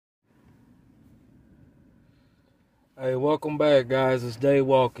Hey, welcome back, guys. It's Day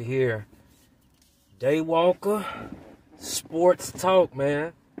Walker here. Day Walker, sports talk,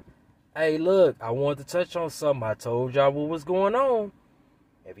 man. Hey, look, I wanted to touch on something. I told y'all what was going on.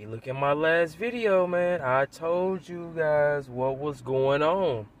 If you look at my last video, man, I told you guys what was going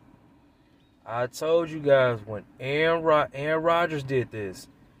on. I told you guys when Aaron Rodgers did this,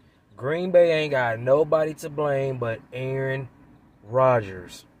 Green Bay ain't got nobody to blame but Aaron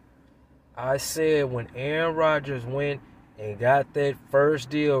Rodgers. I said when Aaron Rodgers went and got that first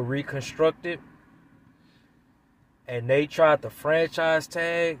deal reconstructed and they tried to franchise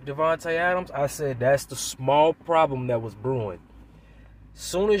tag Davante Adams, I said that's the small problem that was brewing.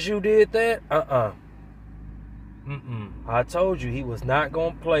 Soon as you did that, I told you he was not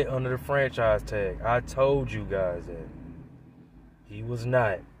going to play under the franchise tag. I told you guys that. He was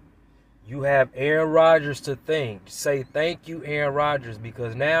not. You have Aaron Rodgers to say thank you, Aaron Rodgers,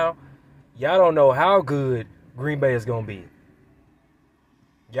 because now y'all don't know how good Green Bay is going to be.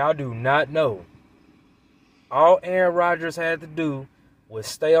 Y'all do not know. All Aaron Rodgers had to do was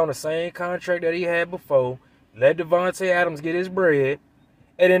stay on the same contract that he had before, let Davante Adams get his bread,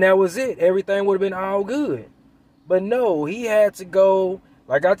 and then that was it. Everything would have been all good. But no, he had to go.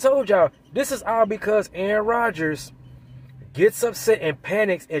 Like I told y'all, this is all because Aaron Rodgers gets upset and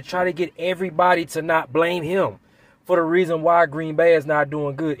panics and try to get everybody to not blame him for the reason why Green Bay is not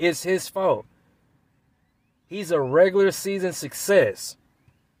doing good. It's his fault. He's a regular season success.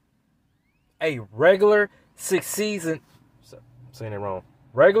 A regular season, saying it wrong.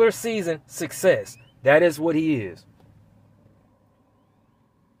 Regular season success. That is what he is.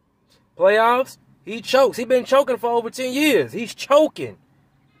 Playoffs, he chokes. He's been choking for over 10 years. He's choking.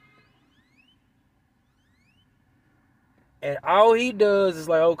 And all he does is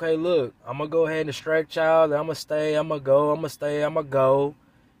like, okay, look, I'm going to go ahead and distract y'all. I'm going to stay. I'm going to go. I'm going to stay. I'm going to go.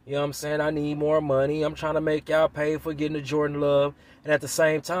 You know what I'm saying? I need more money. I'm trying to make y'all pay for getting the Jordan love. And at the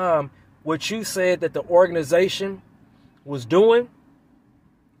same time, what you said that the organization was doing,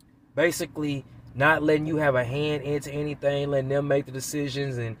 basically not letting you have a hand into anything, letting them make the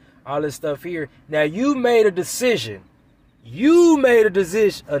decisions and all this stuff here. Now, you made a decision. You made a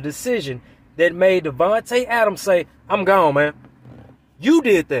decision that made Davante Adams say, I'm gone, man. You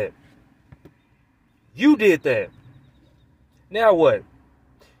did that. You did that. Now what?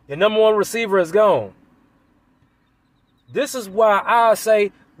 Your number one receiver is gone. This is why I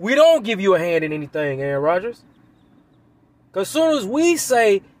say we don't give you a hand in anything, Aaron Rodgers. Because as soon as we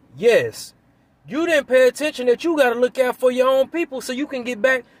say yes, you didn't pay attention that you got to look out for your own people so you can get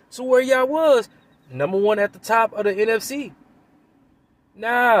back to where y'all was. Number one at the top of the NFC.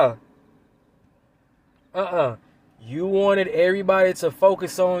 Nah. You wanted everybody to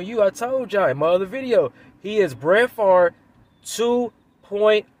focus on you. I told y'all in my other video, he is Brett Favre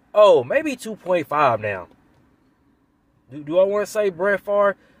 2.0, maybe 2.5 now. Do I want to say Brett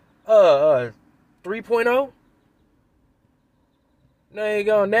Favre 3.0? There you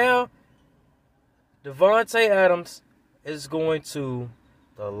go. Now, Davante Adams is going to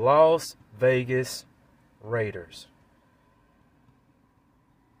the Las Vegas Raiders.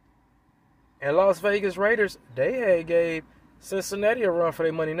 And Las Vegas Raiders, they had gave Cincinnati a run for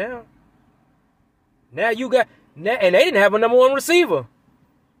their money now. Now you got, and they didn't have a number one receiver.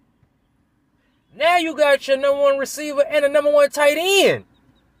 Now you got your number one receiver and a number one tight end.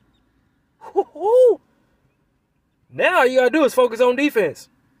 Woo-hoo. Now all you got to do is focus on defense.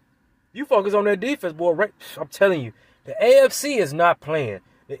 You focus on that defense, boy. Right? I'm telling you, the AFC is not playing.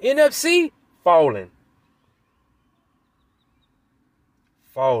 The NFC, falling.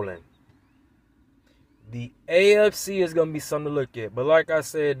 Falling. The AFC is going to be something to look at. But like I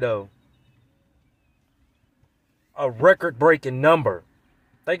said, though, a record-breaking number.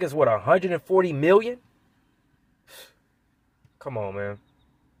 I think it's, 140 million? Come on, man.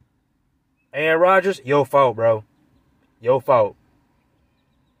 Aaron Rodgers, your fault, bro. Your fault.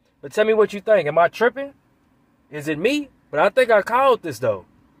 But tell me what you think. Am I tripping? Is it me? But I think I called this, though.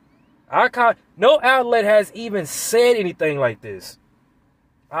 No outlet has even said anything like this.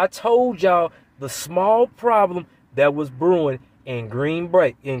 I told y'all the small problem that was brewing in Green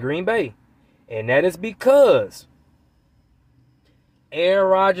Bay. And that is because Aaron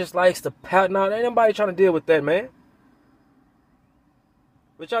Rodgers likes to pout. Now, ain't nobody trying to deal with that, man.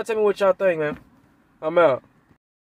 But y'all tell me what y'all think, man. I'm out.